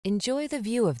Enjoy the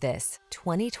view of this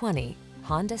 2020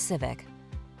 Honda Civic.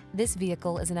 This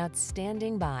vehicle is an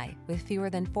outstanding buy with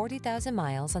fewer than 40,000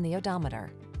 miles on the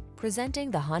odometer. Presenting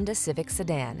the Honda Civic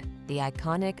Sedan, the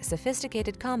iconic,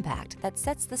 sophisticated compact that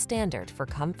sets the standard for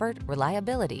comfort,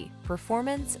 reliability,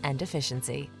 performance, and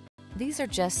efficiency. These are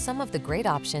just some of the great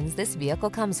options this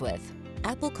vehicle comes with: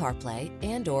 Apple CarPlay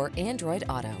and/or Android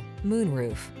Auto,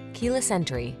 moonroof, keyless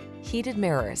entry, heated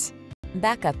mirrors,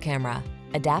 backup camera,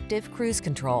 adaptive cruise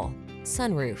control,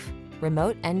 sunroof,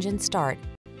 remote engine start,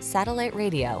 satellite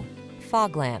radio,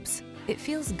 fog lamps. It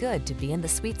feels good to be in the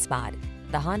sweet spot.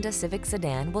 The Honda Civic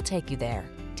Sedan will take you there.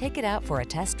 Take it out for a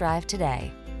test drive today.